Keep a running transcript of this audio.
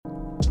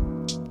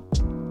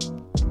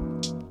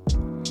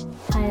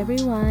Hi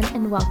everyone,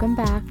 and welcome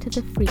back to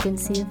The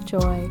Frequency of Joy,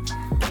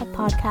 a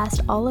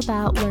podcast all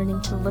about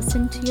learning to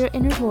listen to your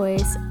inner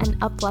voice and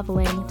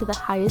up-leveling to the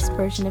highest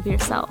version of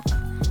yourself.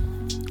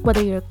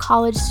 Whether you're a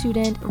college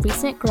student,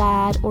 recent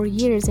grad, or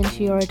years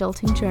into your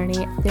adulting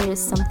journey, there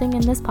is something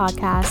in this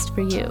podcast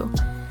for you.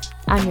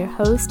 I'm your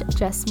host,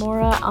 Jess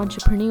Mora,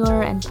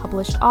 entrepreneur and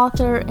published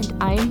author, and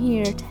I am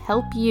here to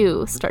help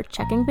you start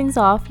checking things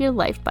off your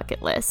life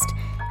bucket list.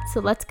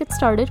 So let's get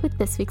started with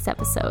this week's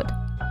episode.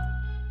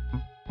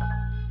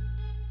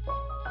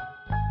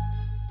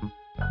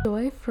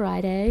 Joy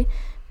Friday.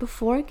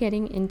 Before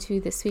getting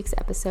into this week's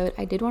episode,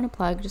 I did want to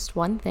plug just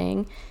one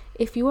thing.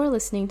 If you are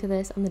listening to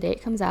this on the day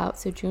it comes out,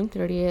 so June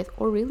 30th,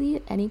 or really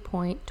at any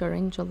point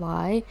during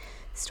July,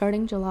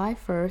 starting July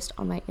 1st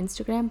on my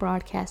Instagram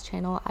broadcast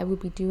channel, I will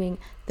be doing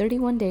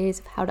 31 days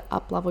of how to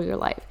up-level your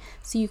life.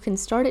 So you can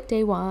start at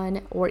day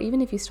one, or even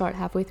if you start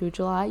halfway through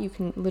July, you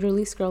can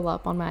literally scroll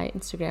up on my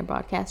Instagram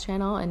broadcast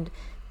channel and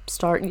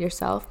start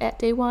yourself at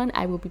day one.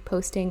 I will be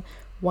posting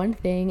one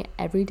thing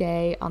every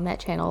day on that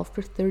channel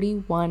for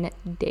 31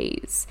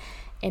 days.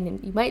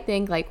 And you might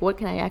think, like, what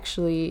can I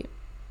actually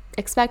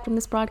expect from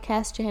this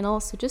broadcast channel?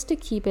 So just to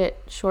keep it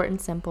short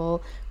and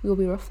simple, we will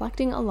be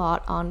reflecting a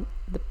lot on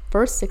the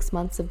first 6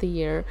 months of the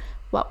year,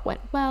 what went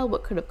well,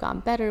 what could have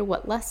gone better,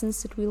 what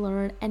lessons did we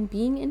learn, and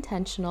being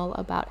intentional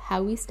about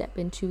how we step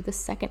into the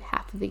second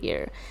half of the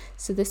year.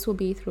 So this will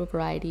be through a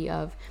variety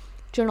of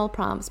journal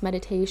prompts,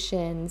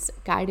 meditations,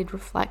 guided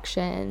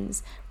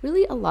reflections,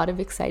 really a lot of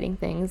exciting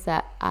things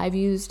that I've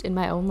used in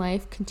my own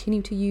life,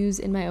 continue to use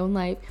in my own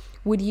life,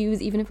 would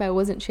use even if I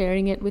wasn't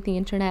sharing it with the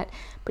internet.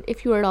 But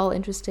if you are at all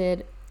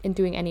interested in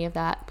doing any of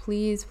that,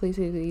 please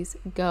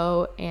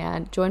go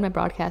and join my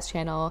broadcast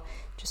channel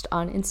just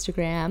on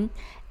Instagram.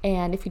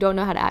 And if you don't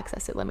know how to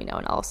access it, let me know,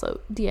 and I'll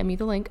also DM you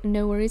the link.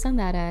 No worries on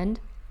that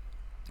end.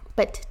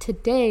 But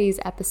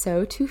today's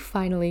episode, to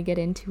finally get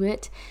into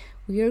it,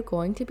 we are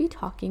going to be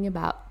talking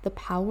about the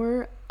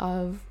power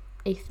of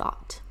a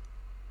thought.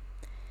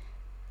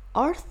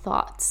 Our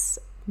thoughts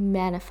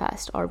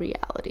manifest our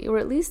reality, or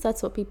at least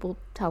that's what people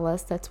tell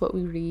us, that's what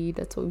we read,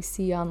 that's what we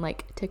see on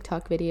like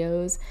TikTok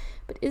videos.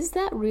 But is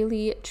that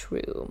really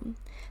true?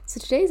 So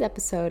today's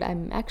episode,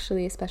 I'm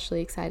actually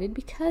especially excited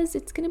because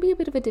it's going to be a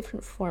bit of a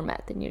different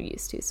format than you're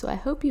used to. So I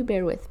hope you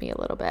bear with me a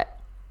little bit.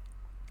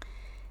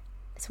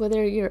 So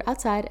whether you're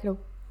outside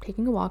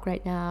taking a walk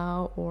right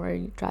now or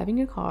driving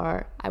your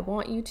car, I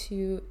want you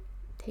to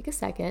take a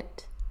second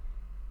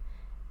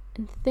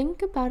and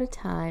think about a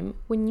time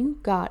when you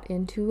got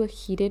into a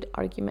heated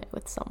argument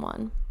with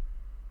someone.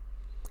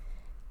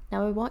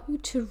 Now I want you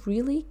to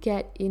really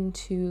get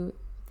into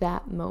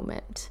that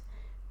moment.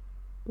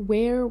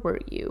 Where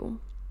were you?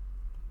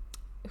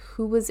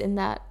 Who was in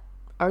that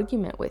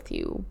argument with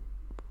you?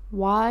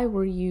 Why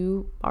were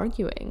you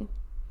arguing?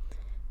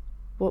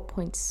 What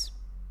points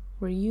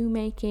were you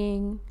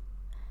making?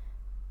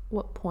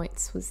 What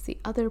points was the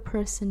other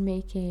person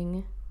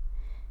making?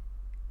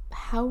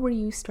 How were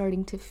you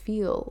starting to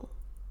feel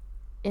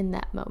in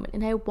that moment?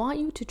 And I want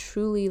you to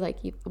truly, like,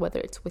 whether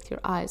it's with your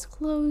eyes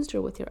closed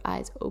or with your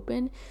eyes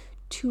open,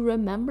 to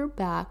remember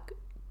back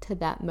to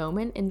that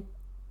moment and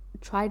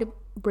try to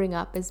bring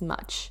up as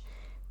much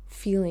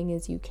feeling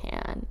as you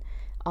can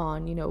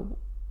on,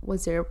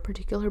 was there a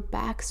particular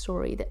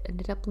backstory that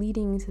ended up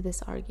leading to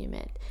this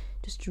argument?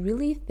 Just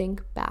really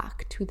think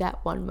back to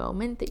that one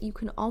moment that you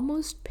can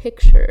almost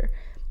picture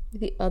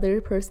the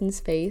other person's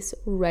face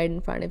right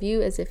in front of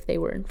you as if they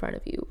were in front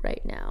of you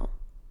right now.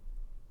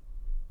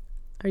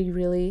 Are you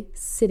really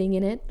sitting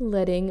in it,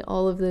 letting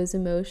all of those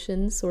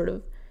emotions sort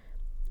of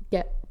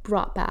get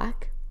brought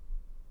back?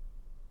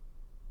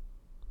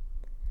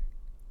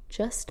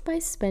 Just by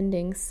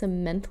spending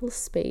some mental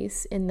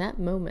space in that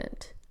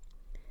moment,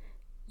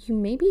 you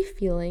may be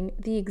feeling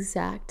the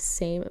exact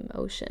same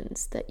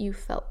emotions that you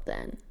felt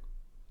then.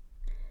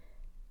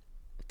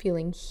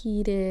 Feeling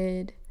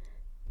heated,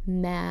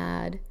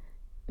 mad,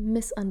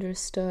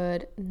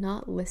 misunderstood,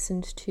 not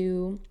listened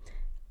to,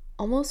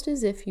 almost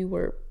as if you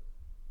were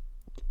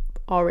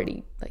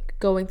already like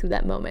going through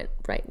that moment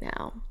right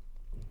now.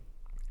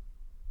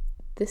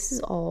 This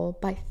is all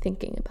by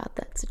thinking about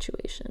that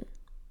situation.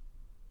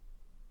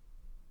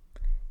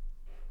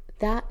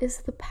 That is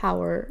the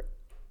power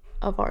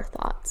of our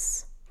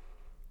thoughts.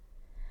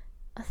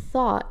 A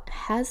thought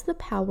has the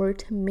power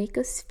to make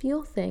us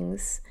feel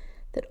things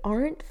that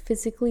aren't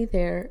physically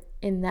there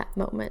in that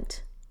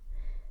moment.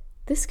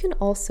 This can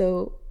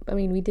also,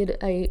 we did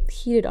a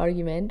heated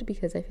argument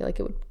because I feel like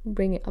it would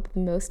bring up the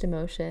most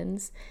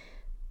emotions,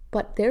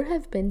 but there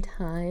have been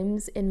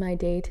times in my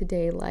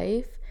day-to-day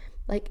life,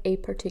 like a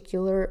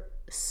particular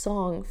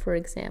song, for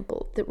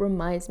example, that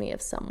reminds me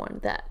of someone,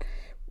 that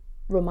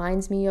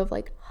reminds me of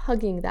like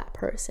hugging that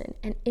person.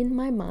 And in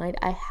my mind,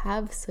 I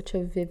have such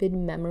a vivid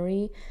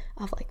memory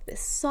of like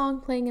this song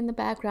playing in the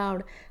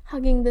background,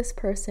 hugging this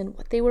person,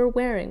 what they were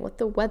wearing, what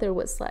the weather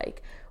was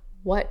like,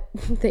 what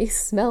they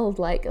smelled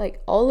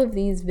like all of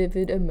these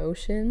vivid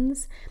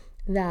emotions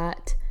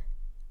that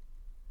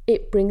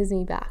it brings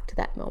me back to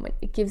that moment.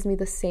 It gives me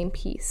the same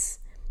peace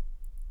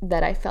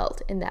that I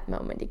felt in that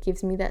moment. It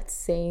gives me that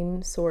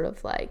same sort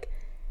of like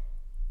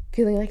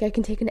feeling like I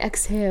can take an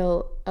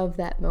exhale of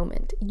that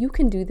moment. You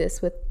can do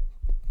this with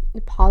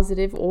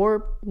positive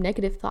or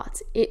negative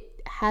thoughts.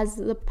 It has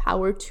the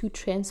power to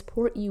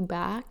transport you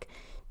back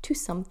to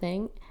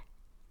something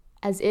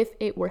as if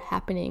it were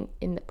happening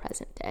in the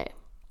present day.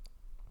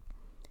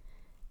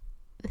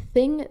 The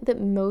thing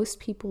that most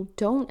people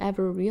don't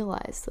ever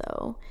realize,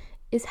 though,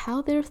 is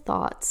how their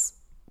thoughts,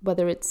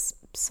 whether it's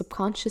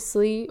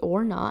subconsciously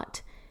or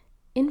not,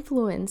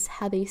 influence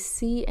how they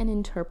see and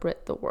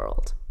interpret the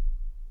world.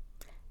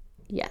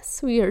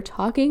 Yes, we are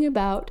talking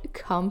about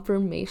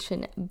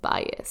confirmation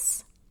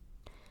bias.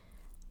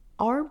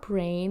 Our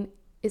brain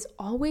is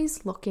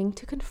always looking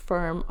to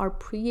confirm our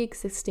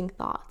pre-existing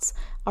thoughts,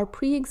 our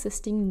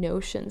pre-existing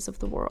notions of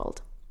the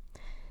world.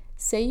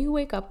 Say you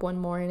wake up one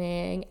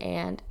morning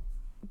and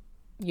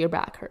your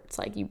back hurts.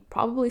 Like you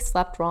probably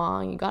slept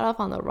wrong, you got off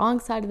on the wrong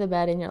side of the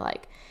bed, and you're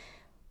like,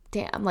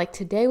 damn, like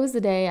today was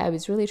the day I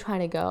was really trying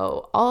to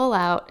go all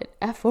out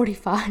at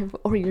F45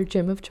 or your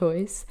gym of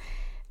choice.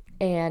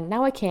 And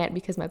now I can't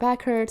because my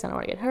back hurts, I don't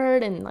want to get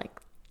hurt, and like,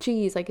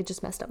 geez, like it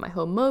just messed up my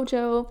whole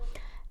mojo.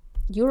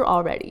 You're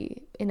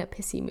already in a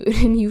pissy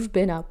mood and you've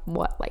been up,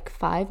 like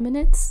 5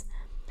 minutes?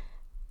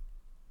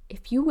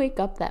 If you wake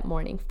up that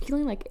morning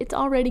feeling like it's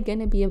already going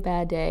to be a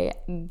bad day,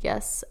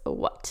 guess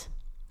what?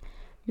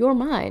 Your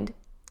mind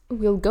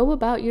will go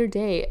about your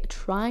day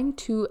trying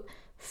to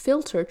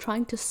filter,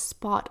 trying to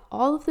spot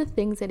all of the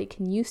things that it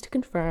can use to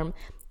confirm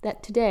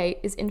that today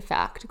is in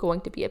fact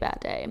going to be a bad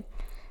day.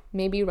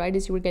 Maybe right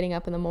as you were getting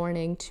up in the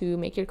morning to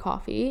make your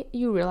coffee,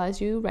 you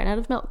realize you ran out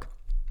of milk.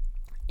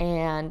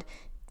 And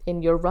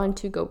in your run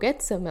to go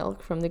get some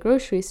milk from the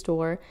grocery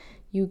store,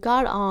 you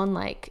got on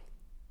like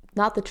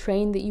not the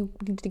train that you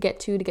needed to get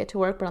to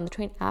work, but on the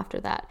train after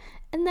that.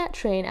 And that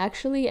train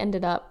actually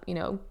ended up,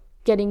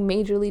 getting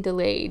majorly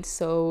delayed.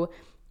 So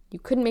you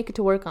couldn't make it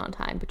to work on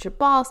time, but your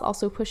boss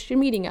also pushed your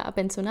meeting up.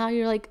 And so now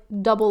you're like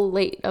double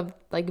late of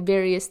like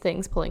various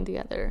things pulling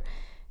together.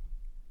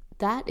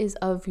 That is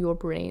of your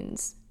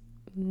brain's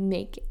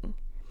making,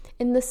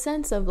 in the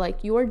sense of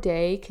like your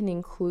day can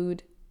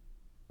include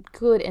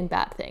good and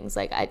bad things.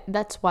 Like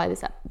that's why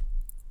this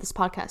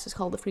podcast is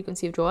called The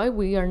Frequency of Joy.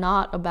 We are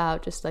not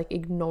about just like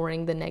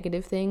ignoring the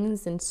negative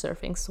things and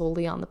surfing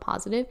solely on the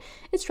positive.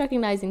 It's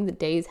recognizing that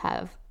days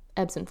have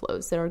ebbs and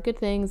flows. There are good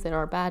things, there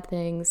are bad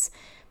things.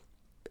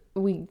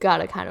 We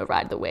gotta kind of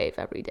ride the wave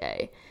every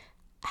day.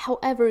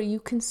 However,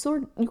 you can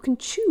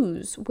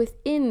choose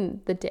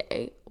within the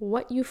day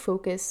what you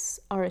focus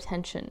your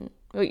attention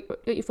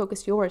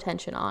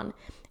on.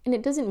 And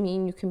it doesn't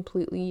mean you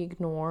completely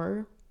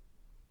ignore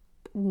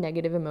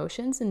negative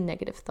emotions and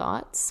negative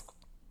thoughts.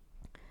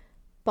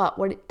 But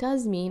what it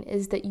does mean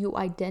is that you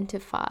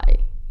identify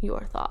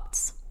your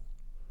thoughts.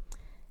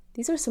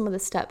 These are some of the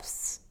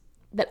steps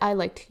that I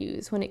like to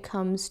use when it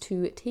comes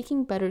to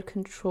taking better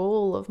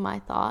control of my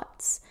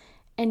thoughts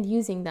and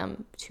using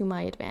them to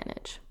my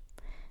advantage.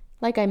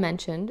 Like I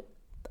mentioned,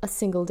 a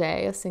single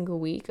day, a single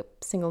week, a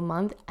single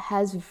month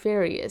has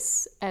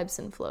various ebbs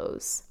and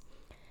flows.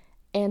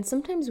 And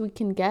sometimes we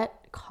can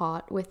get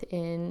caught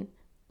within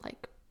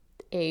like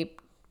a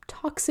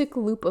toxic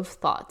loop of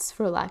thoughts,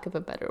 for lack of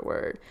a better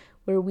word,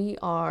 where we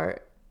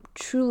are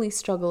truly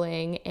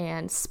struggling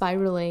and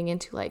spiraling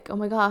into like, oh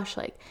my gosh,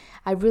 like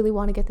I really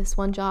want to get this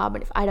one job,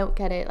 and if I don't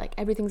get it, like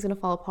everything's gonna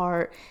fall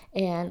apart,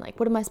 and like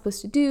what am I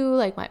supposed to do?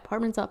 Like my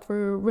apartment's up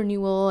for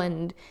renewal,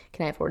 and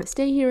can I afford to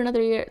stay here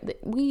another year?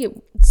 We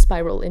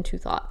spiral into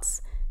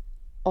thoughts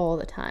all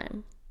the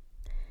time.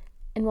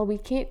 And while we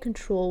can't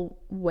control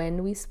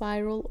when we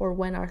spiral or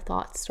when our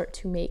thoughts start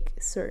to make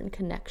certain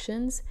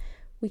connections,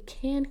 we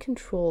can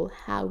control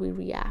how we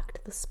react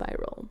to the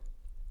spiral.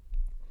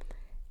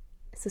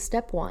 So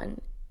step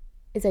 1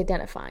 is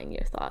identifying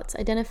your thoughts.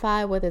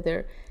 Identify whether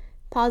they're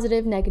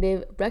positive,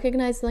 negative,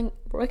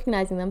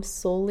 recognizing them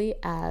solely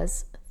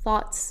as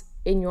thoughts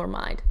in your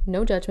mind.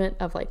 No judgment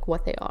of like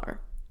what they are.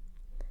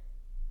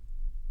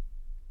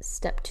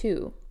 Step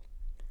 2,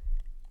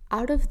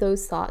 out of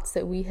those thoughts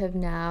that we have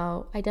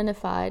now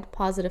identified,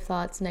 positive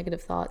thoughts,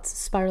 negative thoughts,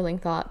 spiraling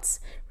thoughts,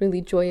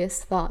 really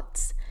joyous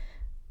thoughts,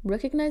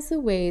 recognize the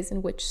ways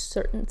in which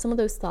some of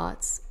those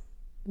thoughts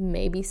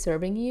may be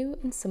serving you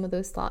and some of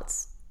those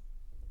thoughts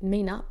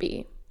may not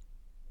be.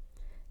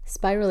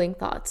 Spiraling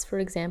thoughts, for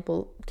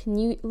example,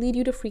 can lead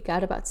you to freak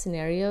out about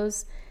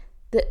scenarios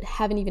that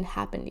haven't even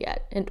happened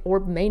yet or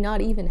may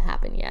not even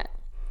happen yet.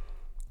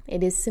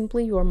 It is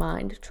simply your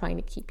mind trying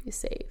to keep you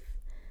safe.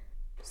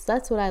 So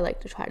that's what I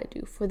like to try to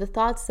do. For the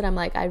thoughts that I'm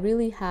like, I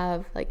really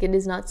have, like it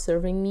is not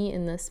serving me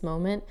in this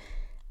moment,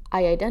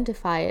 I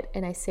identify it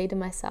and I say to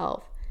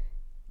myself,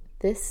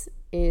 this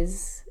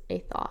is a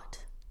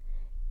thought.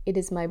 It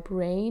is my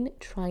brain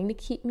trying to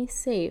keep me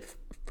safe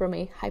from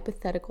a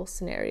hypothetical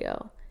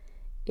scenario.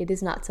 It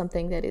is not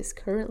something that is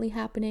currently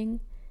happening.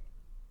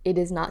 It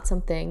is not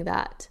something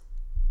that,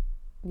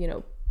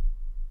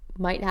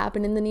 might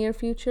happen in the near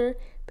future.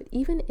 But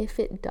even if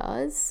it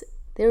does,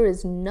 there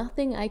is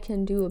nothing I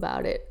can do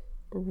about it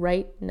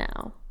right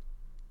now.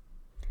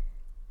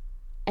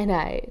 and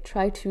I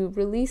try to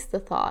release the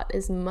thought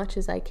as much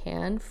as I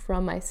can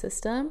from my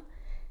system.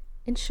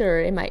 And sure,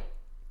 it might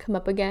come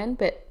up again,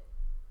 but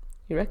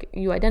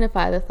you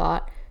identify the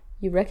thought,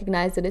 you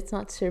recognize that it's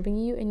not serving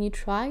you, and you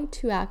try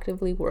to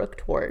actively work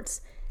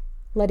towards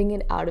letting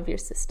it out of your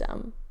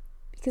system.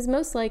 Because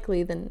most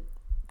likely than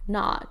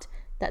not,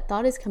 that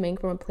thought is coming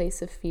from a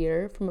place of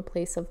fear, from a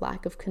place of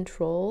lack of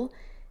control,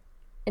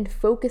 and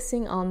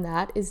focusing on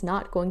that is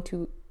not going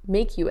to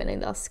make you any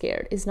less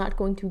scared, is not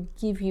going to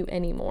give you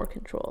any more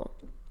control.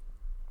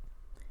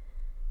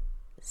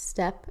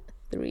 Step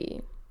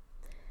 3.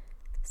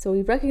 So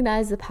we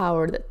recognize the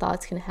power that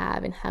thoughts can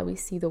have in how we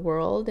see the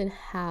world and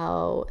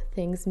how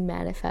things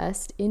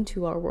manifest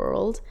into our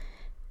world.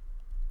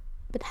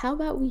 But how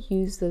about we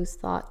use those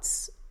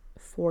thoughts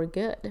for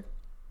good?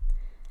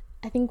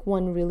 I think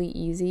one really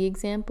easy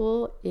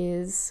example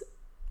is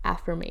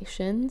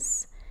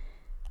affirmations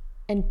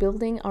and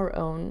building our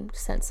own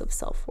sense of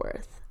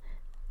self-worth.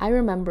 I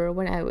remember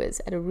when I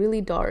was at a really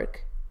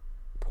dark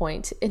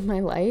point in my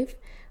life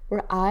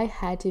where I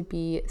had to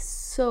be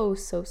so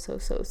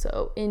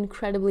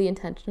incredibly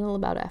intentional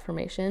about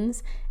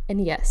affirmations.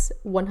 And yes,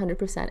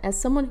 100%. As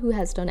someone who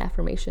has done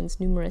affirmations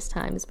numerous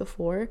times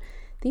before,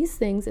 these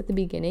things at the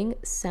beginning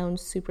sound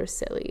super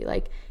silly.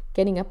 Like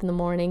getting up in the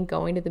morning,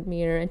 going to the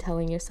mirror and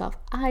telling yourself,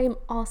 I'm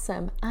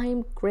awesome,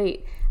 I'm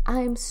great,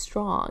 I'm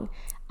strong,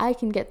 I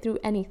can get through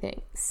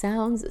anything.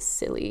 Sounds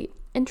silly.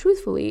 And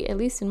truthfully, at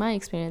least in my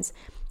experience,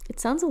 it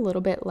sounds a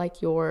little bit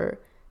like you're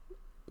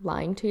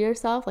lying to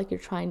yourself, like you're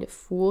trying to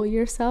fool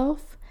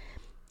yourself.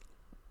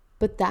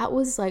 But that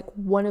was like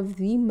one of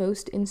the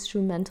most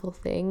instrumental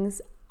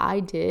things I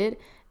did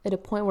at a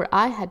point where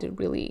I had to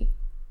really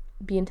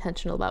be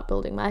intentional about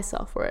building my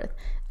self-worth.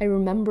 I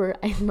remember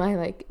in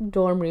my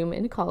dorm room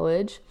in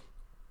college,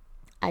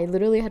 I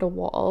literally had a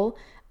wall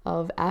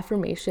of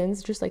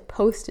affirmations, just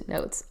post-it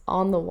notes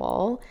on the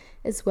wall,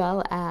 as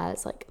well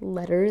as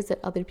letters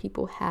that other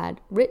people had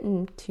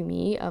written to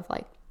me of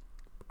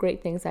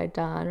great things I'd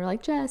done, or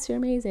Jess, you're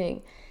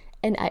amazing.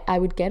 And I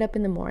would get up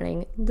in the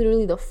morning,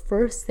 literally the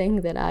first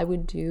thing that I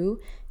would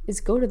do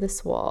is go to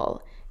this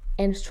wall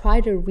and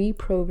try to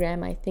reprogram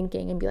my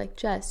thinking and be like,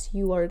 Jess,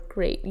 you are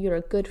great. You're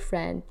a good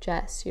friend.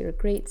 Jess, you're a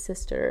great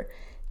sister.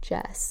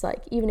 Jess,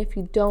 even if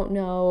you don't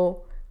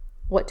know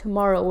what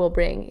tomorrow will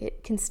bring,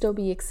 it can still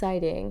be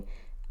exciting.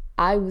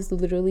 I was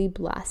literally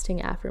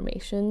blasting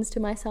affirmations to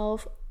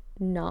myself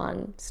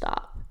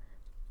non-stop.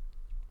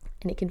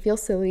 And it can feel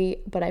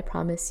silly, but I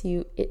promise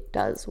you it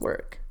does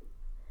work.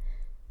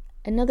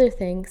 Another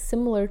thing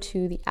similar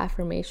to the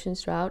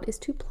affirmations route is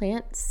to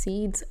plant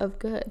seeds of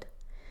good.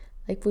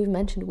 Like we've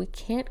mentioned, we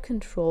can't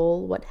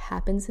control what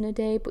happens in a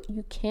day, but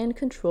you can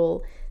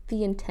control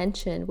the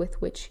intention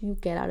with which you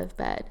get out of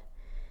bed.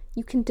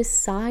 You can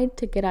decide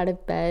to get out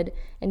of bed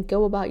and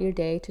go about your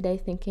day today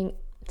thinking,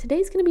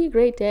 today's going to be a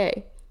great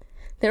day.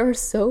 There are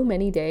so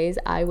many days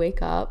I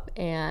wake up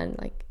and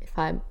if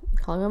I'm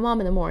calling my mom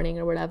in the morning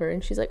or whatever,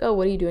 and she's like, oh,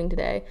 what are you doing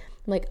today?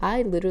 I'm like,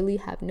 I literally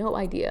have no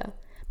idea,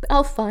 but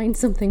I'll find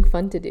something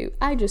fun to do.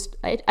 I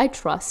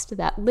trust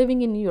that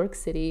living in New York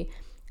City,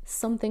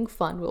 something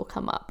fun will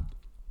come up.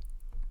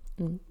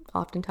 And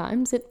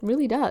oftentimes it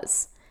really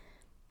does.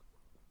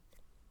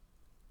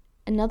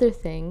 Another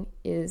thing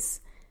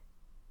is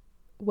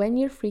when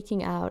you're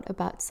freaking out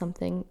about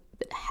something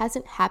that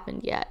hasn't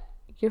happened yet,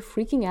 you're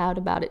freaking out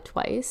about it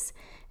twice.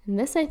 And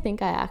this I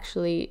think I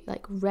actually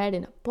read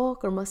in a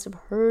book or must have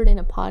heard in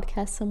a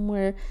podcast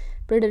somewhere,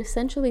 but it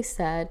essentially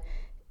said,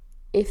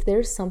 if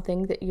there's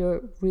something that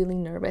you're really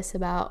nervous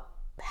about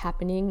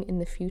happening in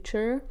the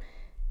future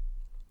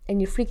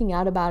and you're freaking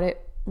out about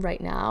it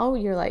right now,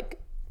 you're like,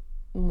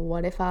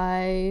 what if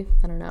I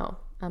don't know,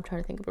 I'm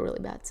trying to think of a really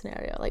bad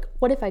scenario.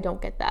 What if I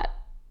don't get that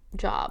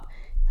job?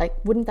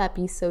 Wouldn't that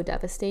be so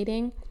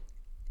devastating?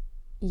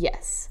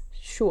 Yes,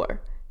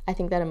 sure. I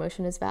think that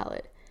emotion is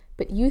valid.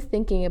 But you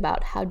thinking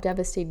about how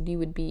devastated you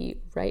would be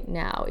right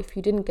now if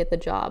you didn't get the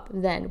job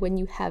then, when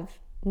you have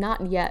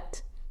not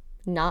yet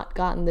not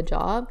gotten the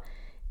job,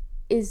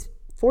 is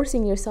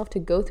forcing yourself to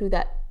go through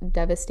that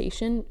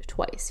devastation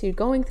twice. You're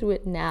going through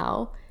it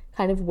now,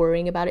 kind of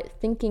worrying about it,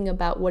 thinking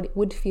about what it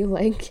would feel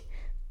like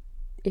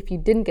if you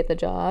didn't get the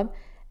job,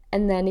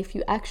 and then if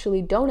you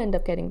actually don't end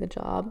up getting the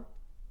job,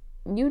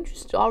 you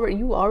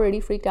already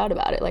freaked out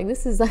about it.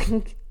 This is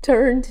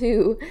turn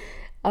 2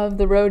 of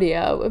the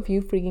rodeo of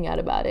you freaking out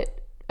about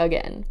it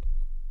again.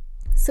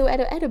 So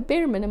at a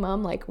bare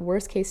minimum,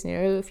 worst case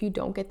scenario, if you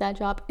don't get that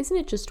job, isn't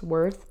it just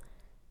worth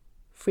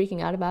freaking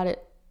out about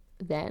it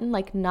then?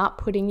 Not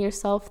putting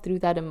yourself through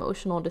that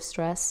emotional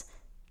distress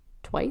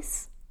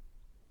twice?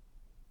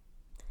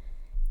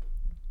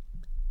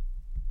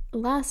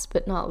 Last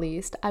but not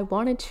least, I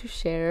wanted to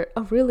share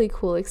a really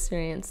cool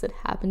experience that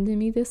happened to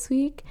me this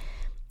week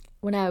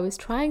when I was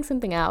trying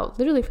something out,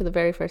 literally for the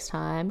very first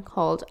time,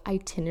 called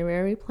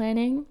itinerary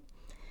planning.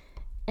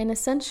 And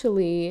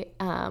essentially,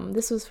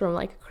 this was from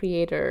a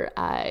creator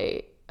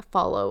I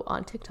follow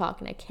on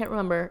TikTok, and I can't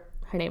remember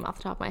her name off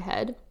the top of my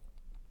head.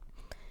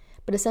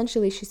 But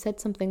essentially she said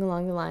something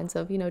along the lines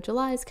of,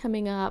 July is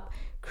coming up,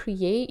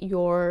 create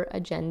your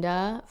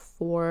agenda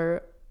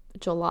for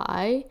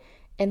July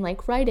and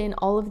like write in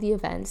all of the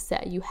events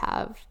that you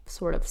have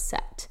sort of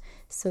set.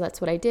 So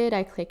that's what I did.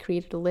 I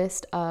created a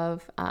list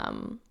of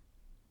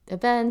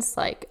events,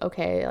 like,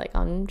 okay, like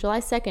on July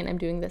 2nd, I'm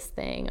doing this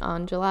thing.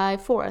 On July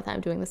 4th,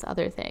 I'm doing this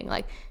other thing.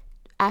 Like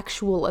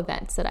actual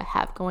events that I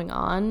have going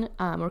on,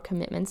 or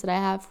commitments that I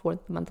have for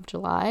the month of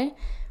July.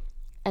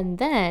 And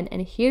then,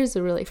 and here's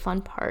the really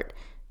fun part,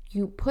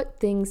 you put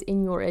things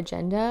in your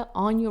agenda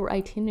on your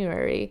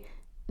itinerary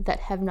that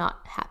have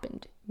not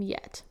happened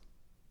yet.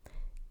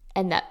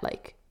 And that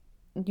like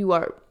you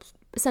are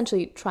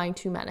essentially trying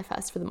to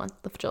manifest for the month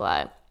of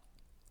July.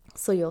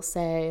 So you'll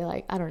say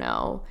like, I don't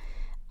know,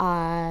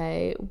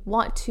 I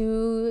want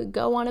to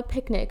go on a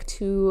picnic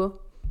to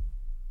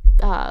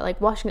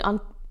like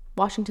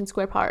Washington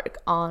Square Park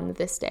on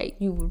this day.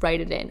 You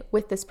write it in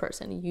with this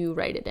person, you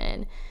write it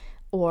in.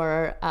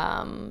 Or,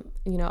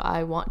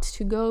 I want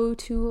to go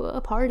to a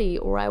party,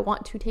 or I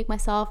want to take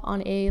myself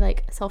on a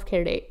like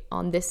self-care date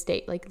on this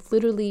date. Like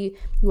literally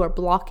you are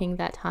blocking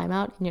that time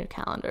out in your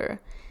calendar.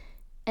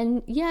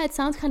 And yeah, it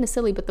sounds kind of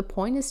silly, but the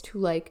point is to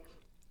like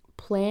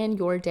plan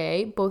your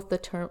day, both the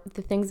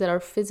things that are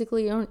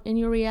physically in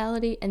your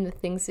reality and the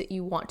things that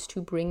you want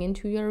to bring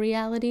into your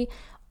reality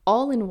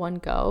all in one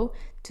go,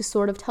 to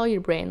sort of tell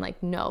your brain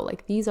like, no,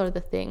 like these are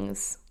the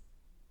things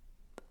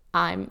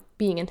I'm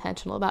being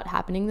intentional about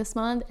happening this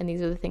month, and these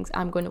are the things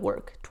I'm going to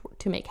work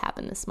to make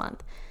happen this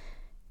month.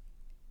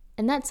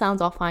 And that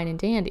sounds all fine and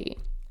dandy,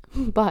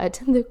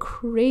 but the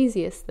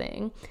craziest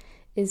thing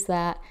is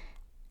that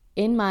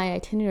in my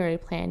itinerary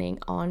planning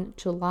on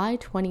July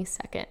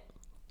 22nd,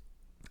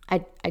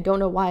 I don't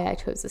know why I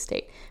chose this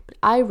date, but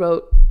I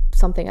wrote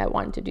something I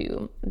wanted to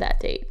do that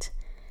date.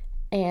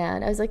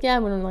 And I was like, yeah,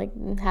 I'm going to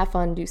like have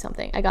fun, do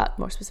something. I got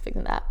more specific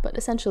than that, but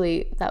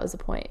essentially that was the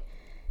point.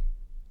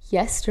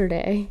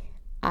 Yesterday,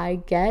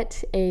 I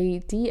get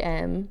a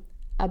DM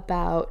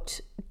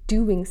about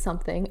doing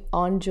something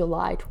on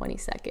July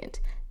 22nd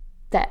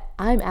that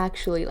I'm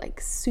actually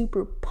like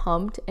super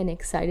pumped and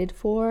excited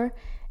for.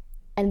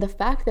 And the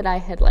fact that I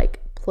had like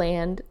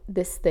planned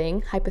this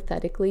thing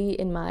hypothetically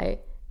in my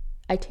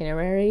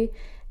itinerary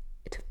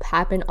to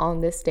happen on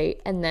this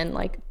date, and then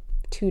like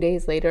 2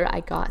 days later I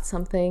got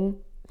something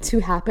to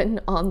happen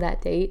on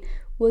that date,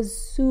 was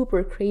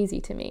super crazy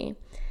to me.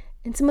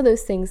 And some of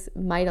those things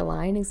might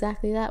align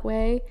exactly that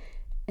way,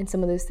 and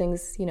some of those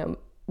things,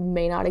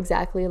 may not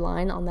exactly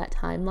align on that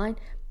timeline.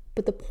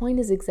 But the point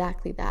is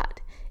exactly that,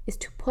 is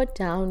to put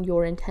down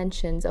your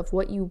intentions of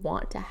what you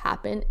want to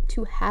happen,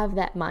 to have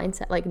that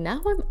mindset. Like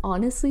now I'm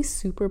honestly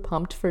super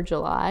pumped for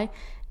July,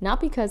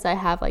 not because I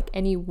have like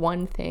any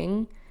one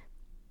thing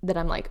that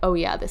I'm like, oh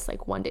yeah, this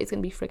like one day is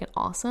gonna be freaking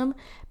awesome,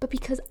 but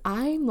because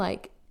I'm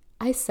like,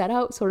 I set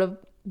out sort of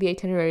the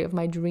itinerary of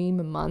my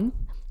dream month,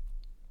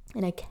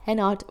 and I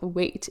cannot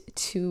wait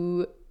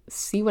to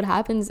see what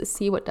happens,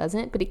 see what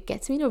doesn't. But it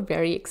gets me in a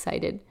very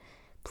excited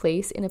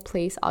place, in a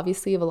place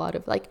obviously of a lot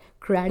of like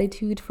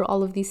gratitude for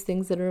all of these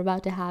things that are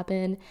about to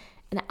happen.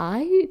 And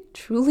I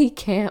truly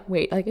can't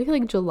wait. Like I feel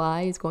like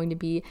July is going to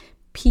be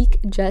peak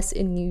Jess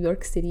in New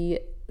York City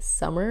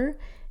summer,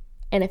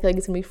 and I feel like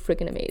it's gonna be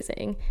freaking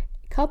amazing,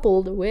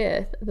 coupled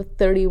with the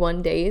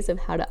 31 days of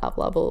how to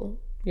up-level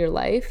your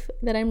life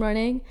that I'm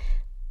running.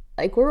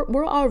 Like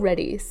we're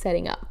already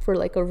setting up for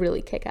like a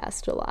really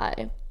kick-ass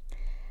July.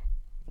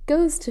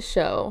 Goes to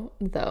show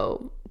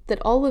though that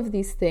all of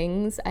these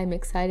things I'm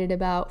excited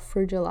about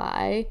for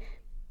July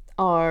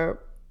are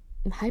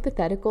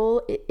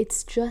hypothetical.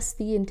 It's just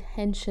the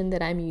intention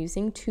that I'm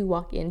using to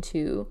walk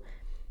into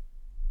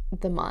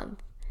the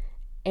month.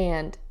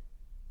 And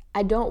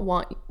I don't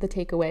want the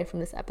takeaway from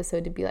this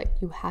episode to be like,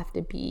 you have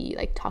to be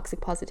like toxic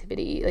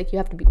positivity, like you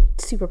have to be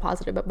super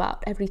positive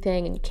about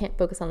everything and you can't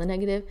focus on the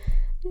negative.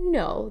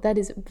 No, that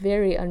is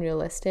very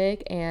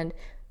unrealistic. And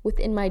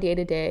within my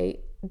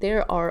day-to-day,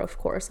 there are, of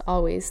course,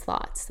 always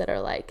thoughts that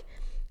are like,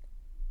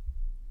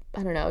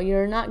 I don't know,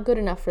 you're not good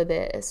enough for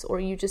this, or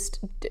you just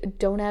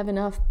don't have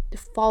enough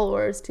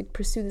followers to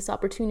pursue this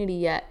opportunity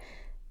yet.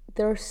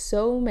 There are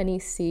so many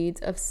seeds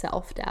of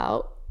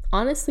self-doubt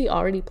honestly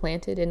already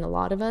planted in a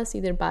lot of us,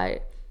 either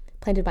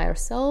planted by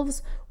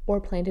ourselves or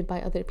planted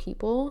by other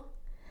people,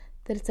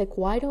 that it's like,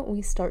 why don't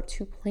we start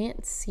to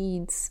plant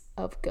seeds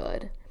of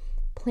good?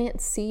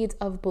 Plant seeds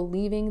of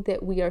believing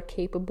that we are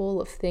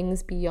capable of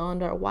things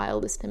beyond our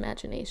wildest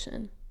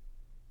imagination.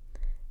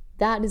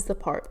 That is the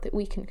part that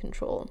we can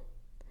control.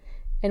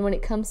 And when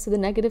it comes to the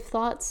negative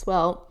thoughts,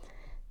 well,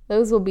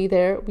 those will be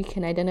there. We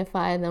can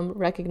identify them,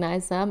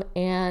 recognize them,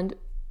 and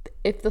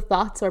if the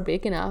thoughts are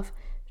big enough,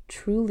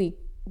 truly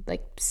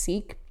like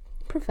seek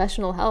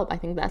professional help. I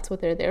think that's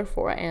what they're there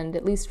for. And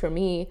at least for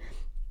me,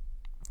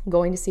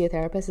 going to see a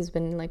therapist has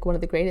been like one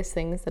of the greatest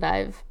things that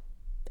I've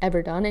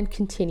ever done and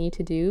continue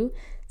to do.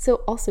 So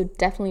also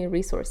definitely a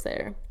resource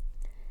there.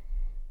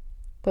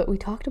 But we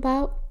talked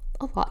about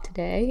a lot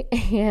today,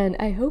 and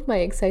I hope my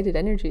excited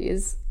energy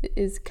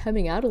is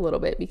coming out a little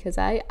bit, because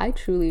I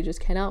truly just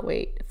cannot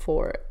wait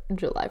for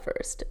July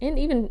 1st. And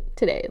even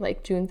today,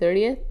 like June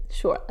 30th,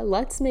 sure,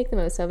 let's make the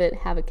most of it,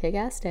 have a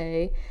kick-ass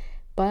day.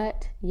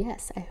 But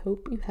yes, I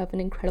hope you have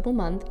an incredible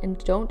month, and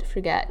don't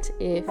forget,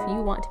 if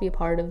you want to be a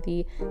part of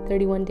the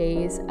 31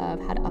 days of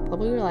how to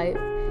uplevel your life,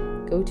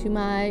 go to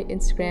my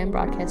Instagram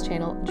broadcast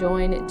channel,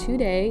 join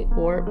today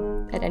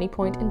or at any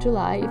point in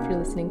July if you're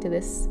listening to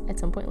this at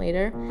some point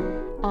later,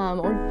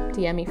 or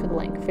DM me for the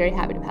link. Very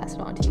happy to pass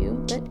it on to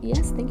you. But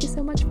yes, thank you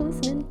so much for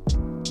listening.